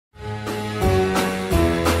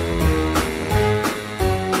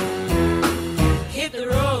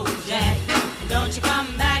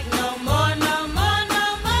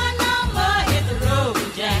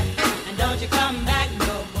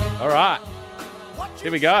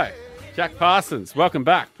Here we go. Jack Parsons, welcome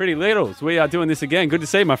back. Pretty Littles, we are doing this again. Good to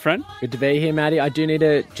see you, my friend. Good to be here, Matty. I do need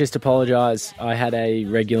to just apologise. I had a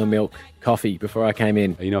regular milk coffee before I came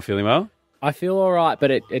in. Are you not feeling well? I feel all right, but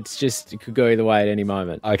it could go either way at any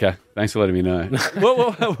moment. Okay, thanks for letting me know.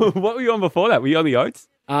 what were you on before that? Were you on the oats?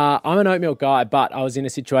 I'm an oat milk guy, but I was in a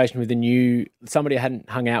situation with somebody I hadn't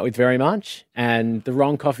hung out with very much, and the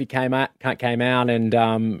wrong coffee came out,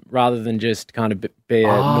 and rather than just kind of be a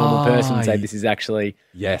normal person and say this is actually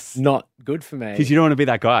not good for me. Because you don't want to be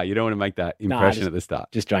that guy. You don't want to make that impression at the start.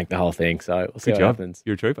 Just drank the whole thing, so we'll see what happens.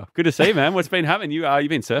 You're a trooper. Good to see you, man. What's been happening? You've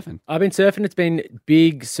been surfing. I've been surfing. It's been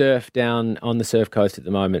big surf down on the surf coast at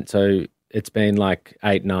the moment, so it's been like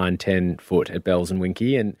 8, 9, 10 foot at Bells and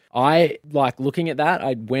Winky. And I like looking at that.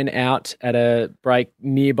 I went out at a break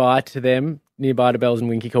nearby to Bells and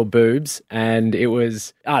Winky called Boobs. And it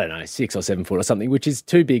was, 6 or 7 foot or something, which is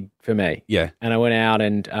too big for me. Yeah. And I went out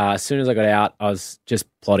and as soon as I got out, I was just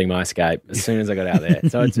plotting my escape as soon as I got out there.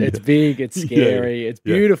 So it's big, it's scary, it's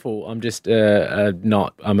beautiful. I'm just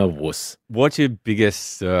I'm a wuss. What's your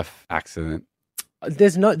biggest surf accident?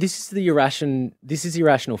 This is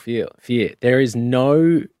irrational fear. There is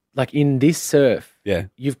no, like in this surf,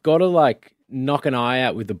 you've got to like knock an eye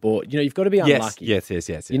out with the board. You know, you've got to be unlucky. Yes.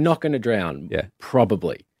 You're not going to drown,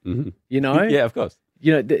 probably. Mm-hmm. You know? Yeah, of course.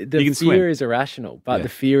 You know, the fear is irrational, but the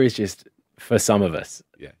fear is just, for some of us,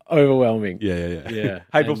 overwhelming. Yeah.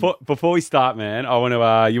 Hey, before we start, man, I want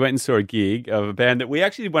to, you went and saw a gig of a band that we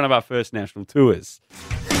actually did one of our first national tours.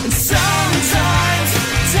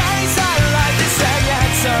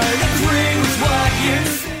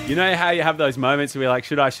 You know how you have those moments where you're like,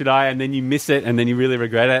 should I? And then you miss it and then you really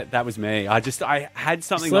regret it? That was me. I had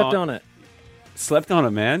something Slept on it. Slept on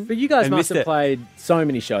it, man. But you guys must have played so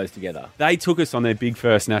many shows together. They took us on their big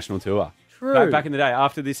first national tour. True. Back in the day,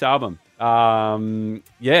 after this album.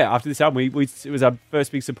 After this album, it was our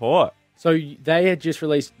first big support. So they had just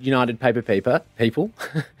released United Paper People.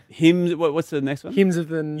 Hymns, what's the next one? Hymns of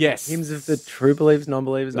the True Believers,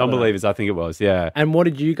 Non-Believers. Non-Believers, I think it was, yeah. And what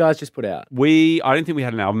did you guys just put out? I don't think we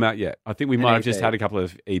had an album out yet. I think we might have just had a couple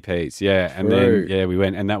of EPs, yeah. And then, we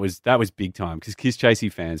went, and that was big time, because Kiss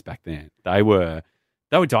Chasey fans back then, they were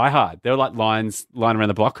diehard. They were like line around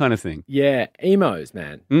the block kind of thing. Yeah, emos,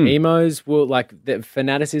 man. Emos will, like, the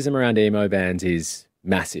fanaticism around emo bands is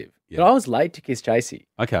massive. Yeah. But I was late to Kiss Chasey.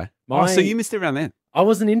 Okay. So you missed it around then. I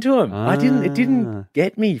wasn't into them. It didn't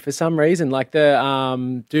get me for some reason. Like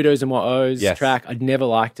the Doodles and What-Ohs track, I'd never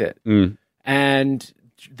liked it. And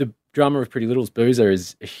the drummer of Pretty Littles, Boozer,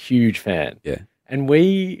 is a huge fan. Yeah. And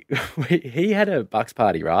he had a Bucks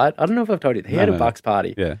party, right? I don't know if I've told you. He had a Bucks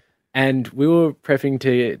party. Yeah. And we were prepping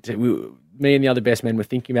me and the other best men were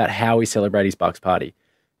thinking about how we celebrate his Bucks party.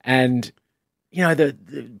 And you know, the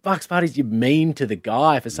Bucks parties, you're mean to the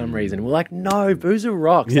guy for some reason. We're like, no, Boozer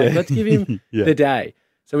rocks. Like, let's give him the day.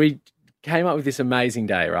 So we came up with this amazing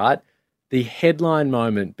day, right? The headline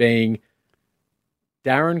moment being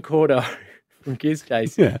Darren Cordo from Kiss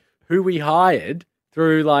Chasey, who we hired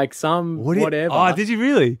through like whatever. Oh, did you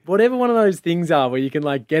really? Whatever one of those things are where you can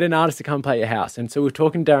like get an artist to come play your house. And so we're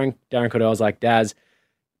talking to Darren Cordo. I was like, Daz,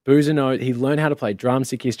 Boozer he learned how to play drums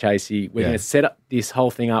to Kiss Chasey. We're going to set up this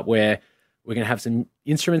whole thing up where we're going to have some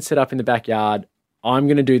instruments set up in the backyard. I'm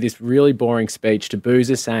going to do this really boring speech to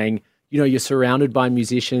Boozer saying, you know, you're surrounded by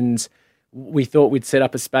musicians. We thought we'd set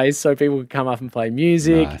up a space so people could come up and play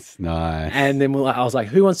music. Nice. And then I was like,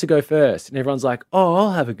 who wants to go first? And everyone's like, oh,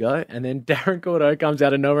 I'll have a go. And then Darren Cordo comes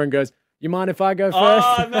out of nowhere and goes, you mind if I go first?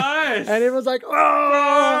 Oh, nice. And everyone's like,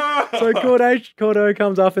 oh. So Cordo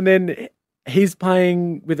comes off and then he's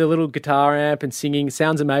playing with a little guitar amp and singing.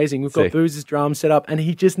 Sounds amazing. We've got Boozer's drums set up and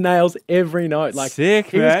he just nails every note. Like, sick,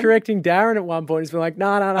 he was correcting Darren at one point. He's been like,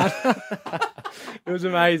 no. It was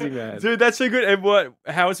amazing, man. Dude, that's so good. And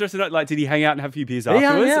how was the rest of the night? Like, did he hang out and have a few beers afterwards?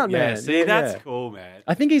 He hung out, man. See, that's cool, man.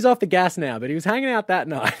 I think he's off the gas now, but he was hanging out that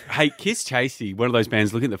night. Hey, Kiss Chasey, one of those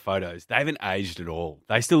bands, look at the photos. They haven't aged at all.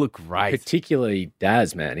 They still look great. Particularly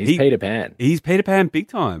Daz, man. He's Peter Pan. He's Peter Pan big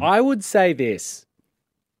time. I would say this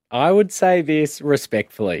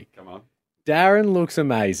respectfully. Come on. Darren looks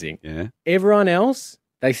amazing. Yeah. Everyone else,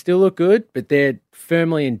 they still look good, but they're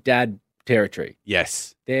firmly in dad territory.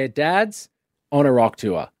 Yes. They're dads on a rock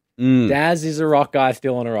tour. Daz is a rock guy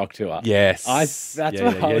still on a rock tour. Yes. That's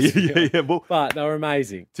what I was feeling. Well, but they were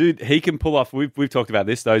amazing. Dude, he can pull off, we've talked about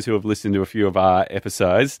this, those who have listened to a few of our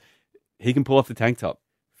episodes, he can pull off the tank top.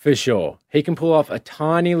 For sure. He can pull off a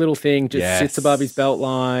tiny little thing, just sits above his belt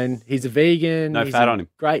line. He's a vegan. No fat on him.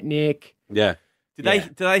 Great Nick. Yeah.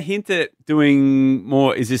 Did they hint at doing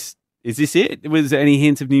more? Is this it? Was there any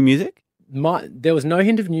hints of new music? There was no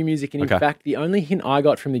hint of new music, and in fact, the only hint I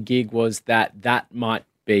got from the gig was that might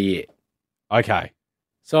be it. Okay.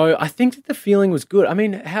 So I think that the feeling was good. I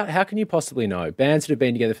mean, how can you possibly know? Bands that have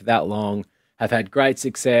been together for that long have had great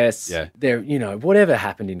success. Yeah. They're, whatever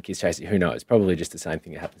happened in Kiss Chasey, who knows? Probably just the same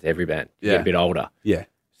thing that happens to every band. You get a bit older. Yeah.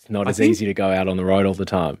 It's not as easy to go out on the road all the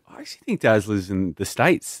time. I actually think Daz lives in the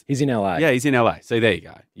States. He's in LA. Yeah, he's in LA. So there you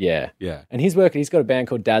go. Yeah. Yeah. And he's got a band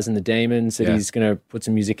called Daz and the Demons that he's going to put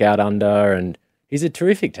some music out under, and he's a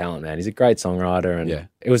terrific talent, man. He's a great songwriter, and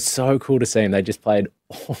it was so cool to see him. They just played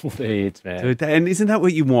all the hits, man. Dude, and isn't that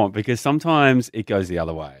what you want? Because sometimes it goes the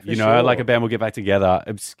other way. Sure. Like a band will get back together,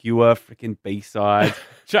 obscure freaking B-sides,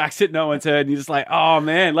 tracks that no one's heard, and you're just like, oh,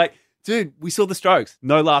 man. Like, dude, we saw the Strokes.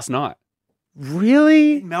 No last night.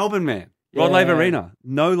 Really? In Melbourne, man. Rod Laver Arena.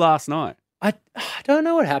 No last night. I don't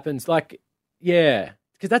know what happens. Like, yeah.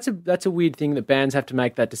 Because that's a weird thing that bands have to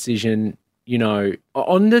make that decision,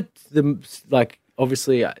 on the like,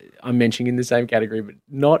 obviously I'm mentioning in the same category, but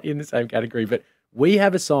not in the same category. But we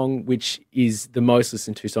have a song which is the most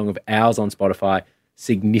listened to song of ours on Spotify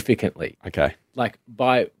significantly. Okay. Like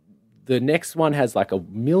the next one has like 1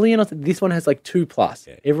 million. This one has like 2+.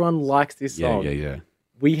 Yeah. Everyone likes this song. Yeah.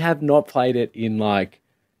 We have not played it in like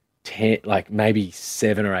 10, like maybe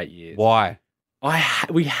 7 or 8 years. Why?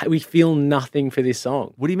 We feel nothing for this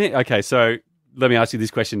song. What do you mean? Okay, so let me ask you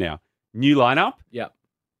this question now. New lineup? Yep.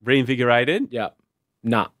 Reinvigorated? Yep.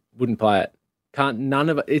 Nah, wouldn't play it. Can't. None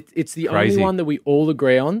of it. It's the Crazy. only one that we all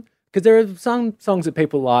agree on, because there are some songs that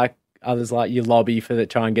people like, others like you lobby for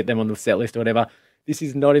that, try and get them on the set list or whatever. This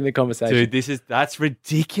is not in the conversation. Dude, that's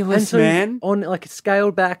ridiculous, and so man. On like a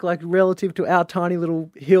scaled back, like relative to our tiny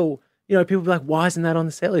little hill, people be like, why isn't that on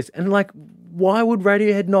the set list? And like, why would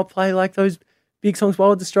Radiohead not play like those big songs? Why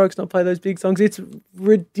would the Strokes not play those big songs? It's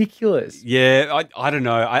ridiculous. Yeah, I don't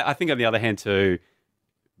know. I think on the other hand too,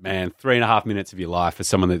 man, 3.5 minutes of your life for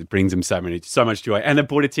someone that brings them so much joy, and they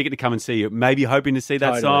bought a ticket to come and see you, maybe hoping to see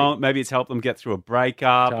that song. Maybe it's helped them get through a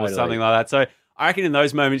breakup or something like that. So I reckon in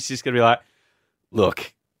those moments, you're just going to be like,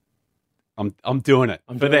 look, I'm doing it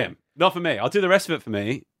for them, not for me. I'll do the rest of it for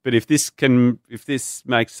me. But if this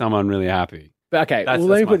makes someone really happy. But okay, let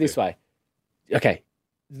me put it this way. Okay,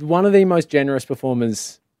 one of the most generous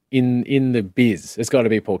performers in the biz has got to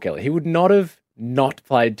be Paul Kelly. He would not have not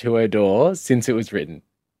played To Her Door since it was written.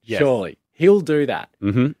 Yes. Surely. He'll do that.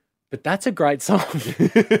 Mm-hmm. But that's a great song.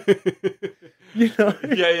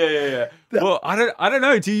 Yeah. Well, I don't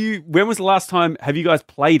know. When was the last time have you guys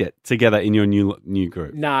played it together in your new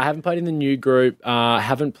group? No, I haven't played in the new group.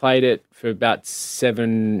 Haven't played it for about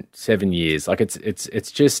seven years. Like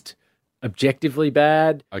it's just objectively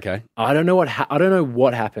bad. Okay. I don't know what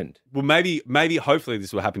happened. Well, maybe hopefully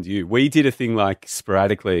this will happen to you. We did a thing like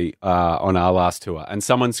sporadically on our last tour, and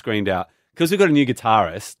someone screamed out, because we've got a new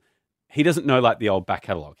guitarist. He doesn't know like the old back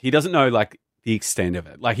catalogue. He doesn't know like the extent of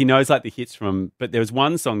it. Like he knows like the hits from, but there was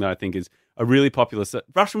one song that I think is a really popular,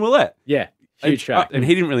 Russian Roulette. Yeah, huge track. And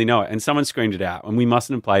he didn't really know it. And someone screamed it out, and we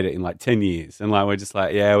mustn't have played it in like 10 years. And like, we're just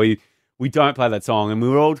like, yeah, we don't play that song. And we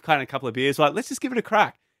were all kind of a couple of beers, like, let's just give it a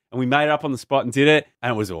crack. And we made it up on the spot and did it,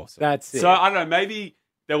 and it was awesome. That's it. So I don't know, maybe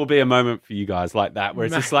there will be a moment for you guys like that, where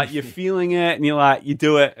it's just like, you're feeling it and you're like, you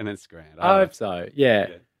do it and it's grand. I hope so. Yeah.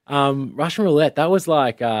 Russian Roulette, that was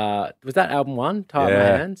like, was that album one? Tie Up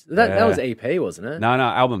My Hands? That was EP, wasn't it? No,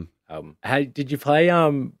 album. How did you play?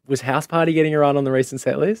 Was House Party getting a run on the recent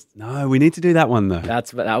set list? No, we need to do that one though.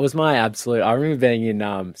 That was my absolute. I remember being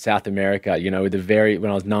in South America, when I was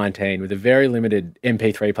 19, with a very limited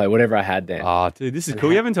MP3 player, whatever I had then. Oh, dude, this is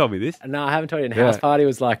cool. You haven't told me this. No, I haven't told you. And House Party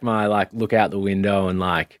was like my look out the window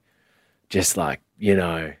and just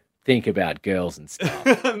think about girls and stuff.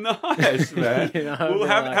 Nice, man. Well,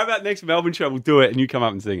 how about next Melbourne show? We'll do it and you come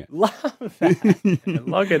up and sing it. Love that.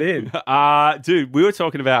 Lock it in. Dude, we got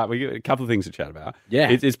a couple of things to chat about.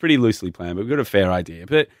 Yeah. It's pretty loosely planned, but we've got a fair idea.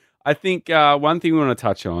 But I think one thing we want to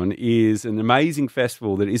touch on is an amazing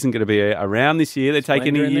festival that isn't going to be around this year. They're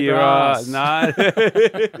taking a year off. No.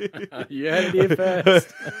 You heard it here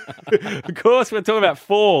first. Of course, we're talking about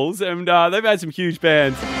Falls, and they've had some huge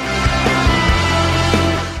bands.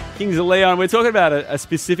 Kings of Leon. We're talking about a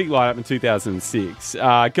specific lineup in 2006.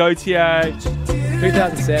 Gautier.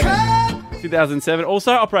 2007. 2007.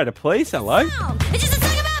 Also, Operator Police. Hello.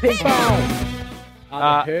 Ping Pong.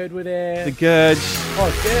 The Herd were there. The Gurge.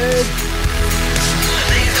 Oh,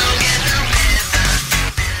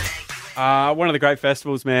 Gurge. One of the great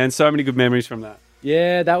festivals, man. So many good memories from that.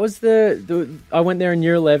 Yeah, that was I went there in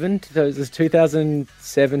year 11. So it was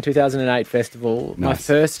 2007, 2008 festival. Nice. My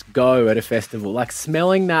first go at a festival, like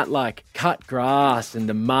smelling that like cut grass and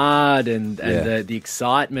the mud and the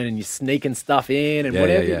excitement, and you're sneaking stuff in and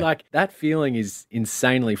whatever. Yeah. Like that feeling is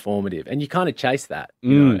insanely formative, and you kind of chase that,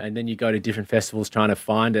 you know, and then you go to different festivals trying to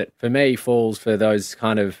find it. For me, Falls for those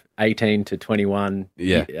kind of 18 to 21,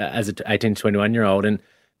 as an 18 to 21 year old, and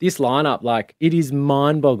this lineup, like, it is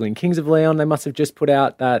mind-boggling. Kings of Leon, they must have just put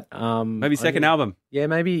out that... maybe second album. Yeah,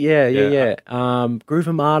 maybe. Yeah. Groove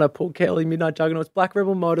Armada, Paul Kelly, Midnight Juggernauts, Black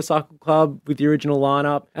Rebel Motorcycle Club with the original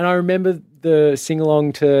lineup. And I remember the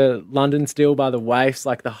sing-along to London Still by the Waifs,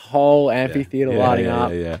 like the whole amphitheatre lighting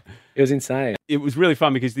up. Yeah. It was insane. It was really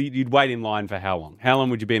fun because you'd wait in line for how long? How long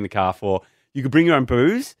would you be in the car for? You could bring your own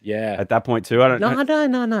booze. Yeah. At that point too. I don't know.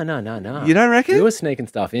 No. You don't reckon? We were sneaking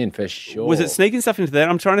stuff in for sure. Was it sneaking stuff into that?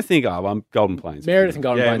 I'm trying to think. I'm Golden Plains. Meredith and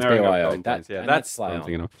Golden Plains, BYO. That's what I'm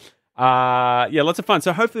thinking of. Lots of fun.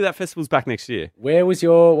 So hopefully that festival's back next year. What was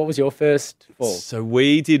your first fall? So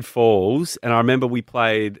we did Falls, and I remember we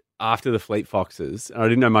played after the Fleet Foxes, and I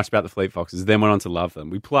didn't know much about the Fleet Foxes, then went on to love them.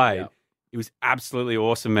 We played. Yep. It was absolutely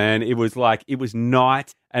awesome, man. It was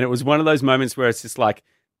night, and it was one of those moments where it's just like,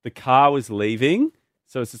 the car was leaving,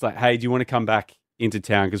 so it's just like, hey, do you want to come back into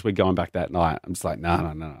town because we're going back that night? I'm just like, no.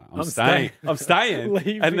 I'm staying. I'm staying.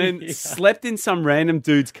 And then slept in some random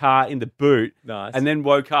dude's car in the boot. Nice. And then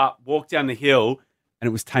woke up, walked down the hill, and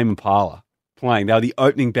it was Tame Impala playing. They were the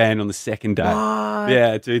opening band on the second day. What?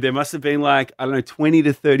 Yeah, dude. There must have been 20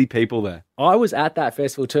 to 30 people there. I was at that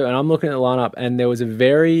festival too, and I'm looking at the lineup, and there was a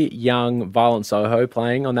very young Violent Soho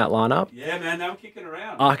playing on that lineup. Yeah, man, they were kicking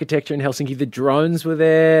around. Architecture in Helsinki. The Drones were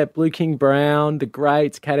there. Blue King Brown, The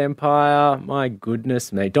Greats, Cat Empire. My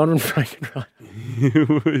goodness me, Donovan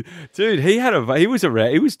Frankenreiter. Dude,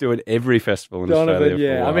 he was doing every festival in Australia.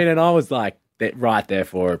 Yeah, I mean, and I was like, right there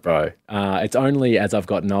for it, bro. It's only as I've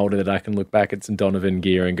gotten older that I can look back at some Donovan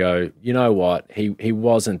gear and go, you know what? He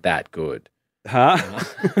wasn't that good. Huh?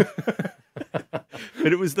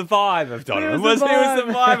 But it was the vibe of Donovan. It was the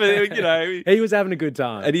vibe. You know, he was having a good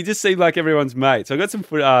time. And he just seemed like everyone's mate. So I got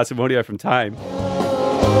some audio from Tame.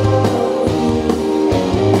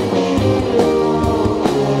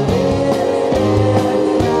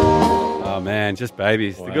 Man, just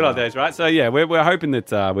babies. Wow. The good old days, right? So yeah, we're hoping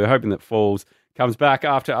that Falls comes back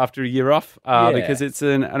after a year off because it's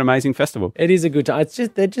an amazing festival. It is a good time.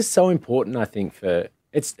 They're just so important. I think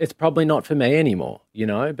it's probably not for me anymore, you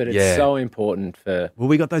know, but it's so important for. Well,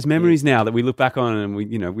 we got those memories now that we look back on and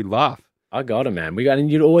we laugh. I got it, man.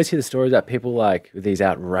 And you'd always hear the stories about people like with these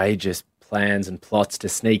outrageous plans and plots to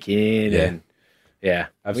sneak in, and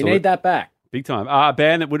absolutely. We need that back. Big time. A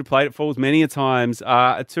band that would have played at Falls many a times,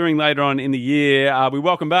 touring later on in the year. We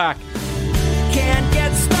welcome back. Can't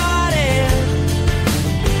get started.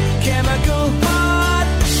 Chemical heart.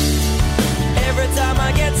 Every time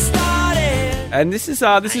I get started. And this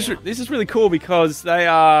is really cool because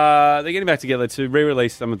they're getting back together to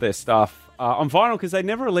re-release some of their stuff on vinyl because they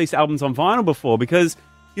never released albums on vinyl before because.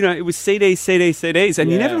 You know, it was CDs, and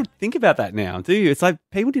you never think about that now, do you? It's like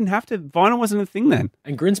people didn't have to. Vinyl wasn't a thing then.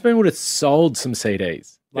 And Grinspoon would have sold some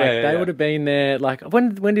CDs. They would have been there. Like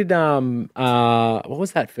when did what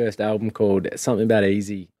was that first album called? Something about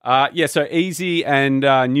Easy. So Easy and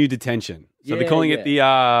New Detention. So they're calling it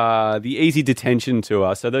the Easy Detention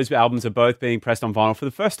Tour. So those albums are both being pressed on vinyl for the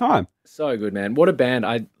first time. So good, man. What a band.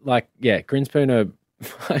 Grinspoon are.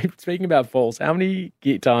 Speaking about Falls, how many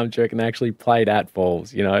times do you reckon they actually played at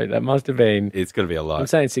Falls? You know, that must have been... It's got to be a lot. I'm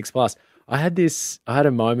saying 6+. I had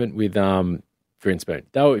a moment with Grinspoon.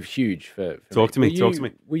 They were huge for Talk to me.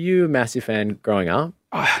 Were you a massive fan growing up?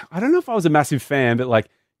 I don't know if I was a massive fan, but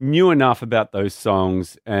knew enough about those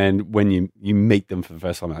songs, and when you meet them for the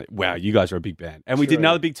first time, I'm like, wow, you guys are a big band. And we did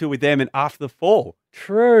another big tour with them and After the Fall.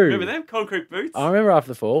 True. Remember them? Concrete Boots? I remember After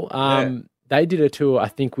the Fall. They did a tour, I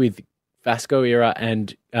think, with Vasco Era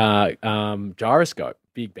and Gyroscope,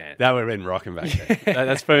 big band. They were in rocking back then.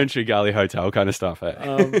 That's Ferntree Gully Hotel kind of stuff. Hey?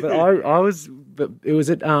 But it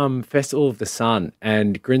was at Festival of the Sun,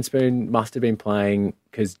 and Grinspoon must have been playing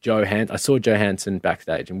because I saw Joe Hansen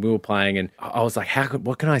backstage, and we were playing, and I was like,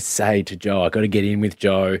 what can I say to Joe? I got to get in with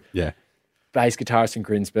Joe. Yeah, bass guitarist in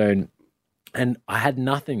Grinspoon, and I had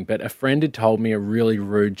nothing. But a friend had told me a really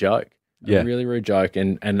rude joke,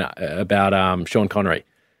 and about Sean Connery.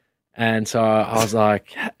 And so I was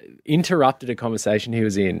like, interrupted a conversation he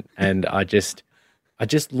was in, and I just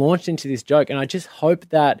launched into this joke, and I just hope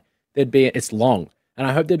that it's long, and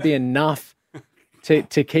I hope there'd be enough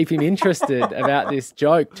to keep him interested about this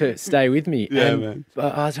joke to stay with me. Yeah, and man.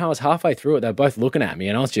 By the time I was halfway through it, they were both looking at me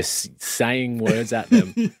and I was just saying words at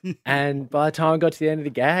them. And by the time I got to the end of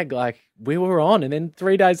the gag, like, we were on. And then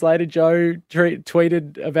 3 days later, Joe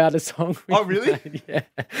tweeted about a song. Oh, really? Made. Yeah.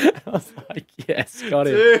 I was like, yes, got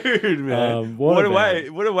it. Dude, man. What a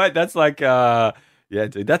way. That's like, yeah,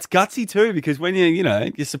 dude, that's gutsy too, because when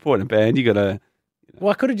you're supporting a band, you got to.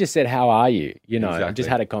 Well, I could have just said, how are you? Exactly. Just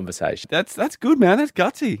had a conversation. That's good, man. That's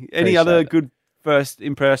gutsy. Any other good first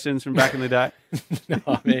impressions from back in the day? No,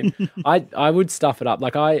 I mean, I would stuff it up.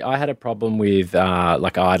 Like I had a problem with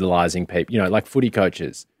like idolizing people, like footy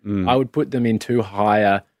coaches. I would put them in too high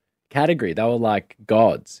a category. They were like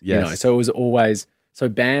gods, yes. So it was always, so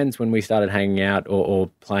bands, when we started hanging out or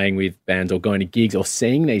playing with bands or going to gigs or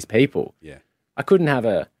seeing these people, I couldn't have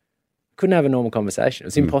a normal conversation. It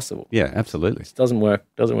was impossible. Yeah, absolutely. It doesn't work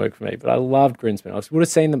for me. But I loved Grinspoon. I would have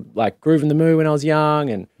seen them like Groove in the Moo when I was young,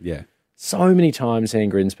 and so many times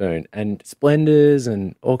seeing Grinspoon and Splendors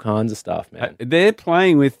and all kinds of stuff, man. They're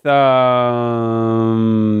playing with Private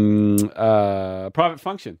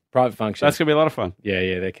Function. Private Function. That's gonna be a lot of fun.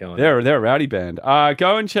 Yeah, they're killing. They're a rowdy band.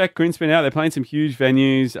 Go and check Grinspoon out. They're playing some huge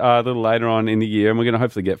venues a little later on in the year, and we're gonna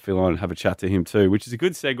hopefully get Phil on and have a chat to him too, which is a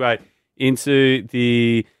good segue into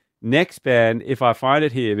the next band, if I find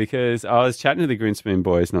it here, because I was chatting to the Grinspoon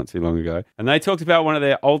boys not too long ago, and they talked about one of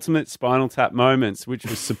their ultimate Spinal Tap moments, which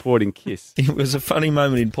was supporting Kiss. It was a funny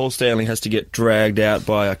moment. Paul Stanley has to get dragged out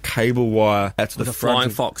by a cable wire out to the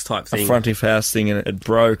flying fox type thing, a front of house thing, and it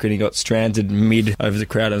broke, and he got stranded mid over the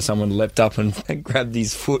crowd, and someone leapt up and grabbed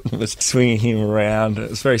his foot and was swinging him around.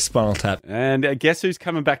 It was very Spinal Tap. And guess who's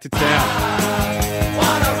coming back to town?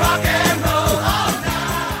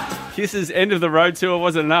 Kiss's End of the Road tour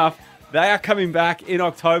wasn't enough. They are coming back in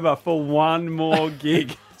October for one more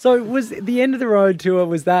gig. So was the End of the Road tour,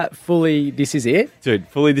 was that fully This Is It? Dude,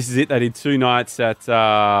 fully This Is It. They did 2 nights at,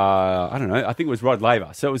 I don't know, I think it was Rod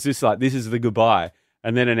Laver. So it was just like, this is the goodbye.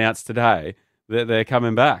 And then announced today that they're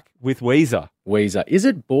coming back with Weezer. Weezer. Is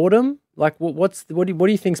it boredom? Like, what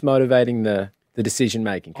do you think's motivating the decision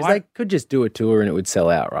making? Because they could just do a tour and it would sell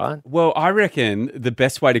out, right? Well, I reckon the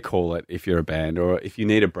best way to call it, if you're a band or if you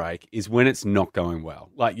need a break, is when it's not going well.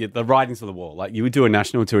 Like the writing's on the wall. Like you would do a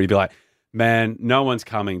national tour, you'd be like, man, no one's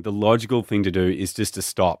coming. The logical thing to do is just to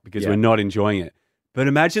stop because we're not enjoying it. But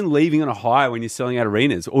imagine leaving on a high when you're selling out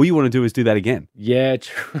arenas. All you want to do is do that again. Yeah,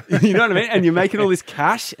 true. You know what I mean? And you're making all this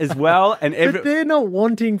cash as well. And but they're not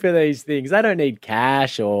wanting for these things. They don't need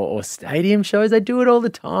cash or stadium shows. They do it all the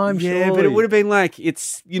time, yeah, surely. But it would have been like,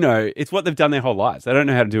 it's what they've done their whole lives. They don't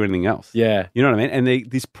know how to do anything else. Yeah. You know what I mean? And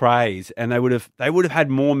this praise, and they would have had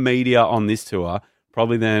more media on this tour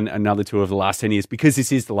probably than another tour of the last 10 years because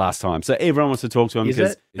this is the last time. So everyone wants to talk to them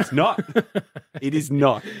because it's not. It is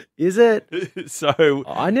not. Is it? So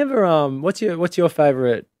I never what's your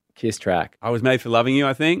favorite Kiss track? I Was Made for Loving You,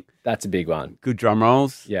 I think. That's a big one. Good drum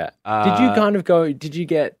rolls. Yeah. Did you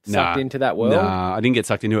get sucked into that world? Nah, I didn't get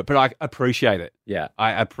sucked into it, but I appreciate it. Yeah.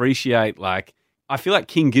 I appreciate I feel like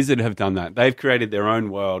King Gizzard have done that. They've created their own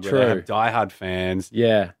world where they have diehard fans.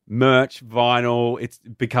 Yeah. Merch, vinyl, it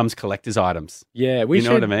becomes collector's items. Yeah. You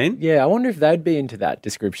know what I mean? Yeah, I wonder if they'd be into that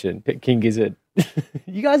description, King Gizzard.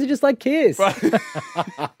 You guys are just like Kiss.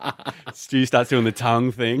 Stu starts doing the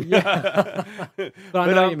tongue thing. Yeah. But I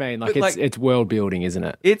know what you mean. Like it's world building, isn't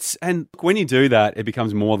it? And when you do that, it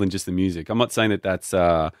becomes more than just the music. I'm not saying that that's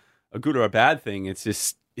a good or a bad thing. It's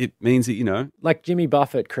just, it means that, like Jimmy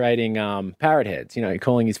Buffett creating parrot heads,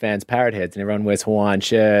 calling his fans parrot heads, and everyone wears Hawaiian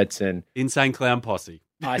shirts and Insane Clown Posse.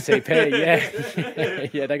 ICP, yeah.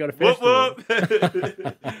 Yeah, they got a festival.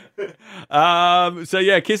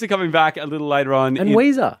 Kiss are coming back a little later on. And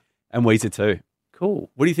Weezer. And Weezer too. Cool.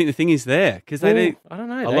 What do you think the thing is there? Because they need I don't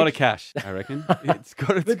know, a lot of cash, I reckon.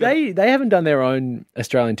 They haven't done their own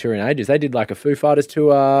Australian tour in ages. They did like a Foo Fighters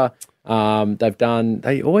tour.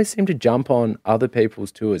 They always seem to jump on other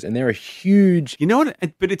people's tours, and they're a huge. You know what?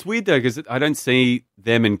 But it's weird though, because I don't see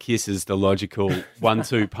them and Kiss as the logical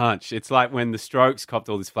 1-2 punch. It's like when the Strokes copped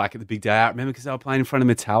all this flack at the big day out. Remember, because they were playing in front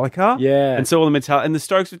of Metallica, and so all the and the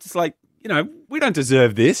Strokes were just like, we don't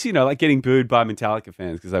deserve this. Like getting booed by Metallica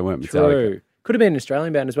fans because they weren't Metallica. True. Could have been an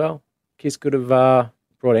Australian band as well. Kiss could have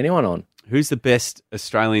brought anyone on. Who's the best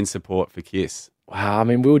Australian support for Kiss? Wow, I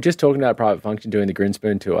mean, we were just talking about Private Function doing the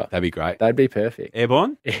Grinspoon tour. That'd be great. That'd be perfect.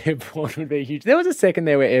 Airborne? Airborne would be huge. There was a second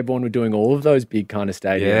there where Airborne were doing all of those big kind of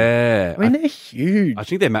stadiums. Yeah. I mean, they're huge. I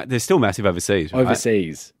think they're still massive overseas, right?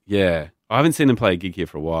 Overseas. Yeah. I haven't seen them play a gig here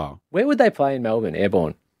for a while. Where would they play in Melbourne,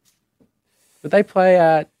 Airborne? Would they play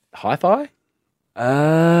at Hi-Fi?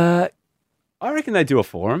 I reckon they do a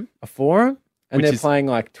forum. A forum? And they're playing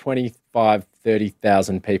like 25,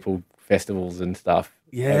 30,000 people festivals and stuff.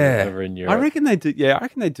 Yeah. Over in Europe. I reckon they do. Yeah, I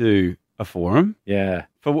reckon they do a forum. Yeah.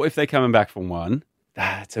 For if they're coming back from one.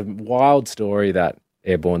 It's a wild story, that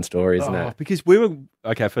Airborne story, isn't it? Because we were,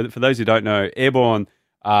 okay, for those who don't know, Airborne,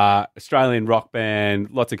 Australian rock band,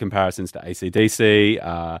 lots of comparisons to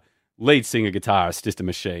AC/DC, lead singer, guitarist, just a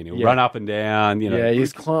machine. He'll run up and down, Yeah, I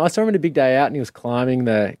saw him in A Big Day Out, and he was climbed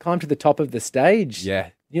to the top of the stage. Yeah.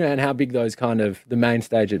 And how big those the main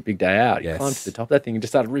stage at Big Day Out. He climbed to the top of that thing and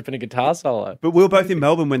just started ripping a guitar solo. But we were both in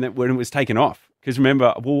Melbourne when it was taken off. Because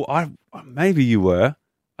remember, maybe you were.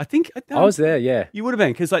 I think I was there, yeah. You would have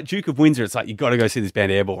been, because like Duke of Windsor, it's like you got to go see this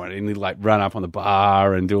band Airborne, and you like run up on the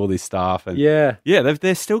bar and do all this stuff. And yeah,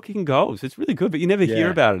 they're still kicking goals. It's really good, but you never hear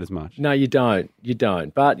about it as much. No, you don't.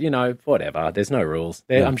 But whatever. There's no rules.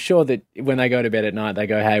 I'm sure that when they go to bed at night, they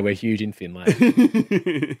go, "Hey, we're huge in Finland,"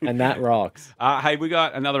 and that rocks. Hey, we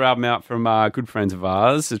got another album out from good friends of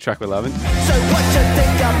ours, a track we're loving. So what you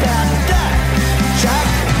think about that, Jack?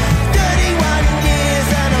 31 years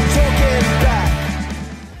and I'm talking back.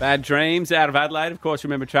 Bad Dreams out of Adelaide. Of course,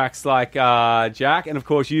 remember tracks like Jack, and of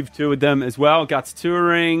course you've toured them as well. Guts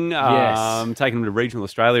Touring, taking them to regional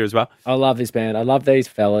Australia as well. I love this band. I love these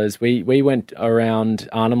fellas. We went around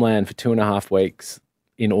Arnhem Land for 2.5 weeks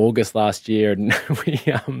in August last year, and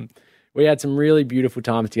we had some really beautiful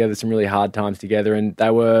times together, some really hard times together, and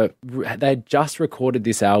they'd just recorded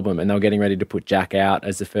this album, and they were getting ready to put Jack out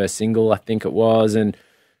as the first single, I think it was, and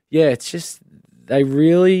yeah, it's just they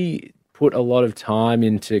really put a lot of time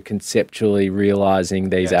into conceptually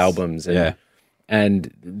realizing these albums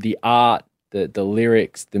and the art, the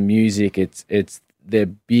lyrics, the music. It's they're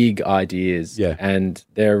big ideas, and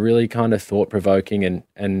they're really kind of thought provoking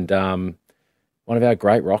and one of our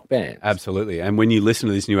great rock bands. Absolutely. And when you listen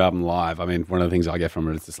to this new album live, I mean, one of the things I get from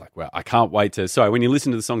it is just like, well, I can't wait to. So when you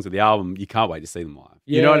listen to the songs of the album, you can't wait to see them live.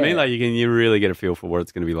 You know what I mean? Like you really get a feel for what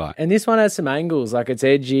it's going to be like. And this one has some angles, like it's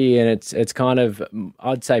edgy and it's kind of,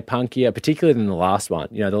 I'd say, punkier, particularly than the last one.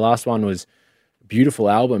 The last one was a beautiful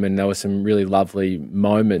album, and there were some really lovely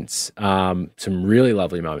moments.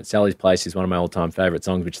 Sally's Place is one of my all-time favorite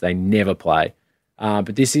songs, which they never play.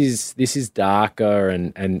 But this is darker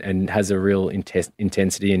and has a real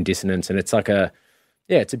intensity and dissonance, and it's like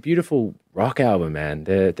it's a beautiful rock album, man.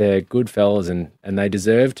 They're good fellas, and they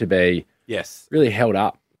deserve to be really held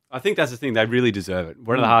up. I think that's the thing. They really deserve it.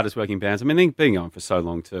 One of the hardest working bands. I mean, they've been going for so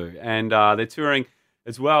long too, and they're touring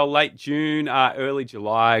as well. Late June, early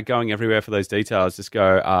July, going everywhere for those details. Just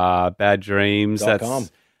go Bad Dreams.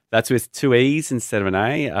 That's with 2 E's instead of an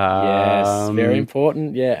A. Yes, very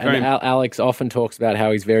important. Yeah, and Alex often talks about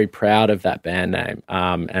how he's very proud of that band name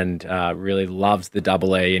and really loves the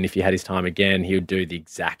double E. And if he had his time again, he would do the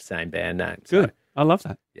exact same band name. So, good. I love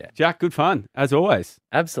that. Yeah. Jack, good fun, as always.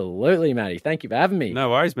 Absolutely, Matty. Thank you for having me. No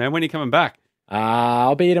worries, man. When are you coming back?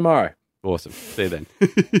 I'll be here tomorrow. Awesome. See you then.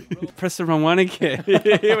 Press the wrong one again.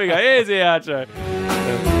 Here we go. Here's the outro.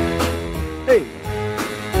 Hey.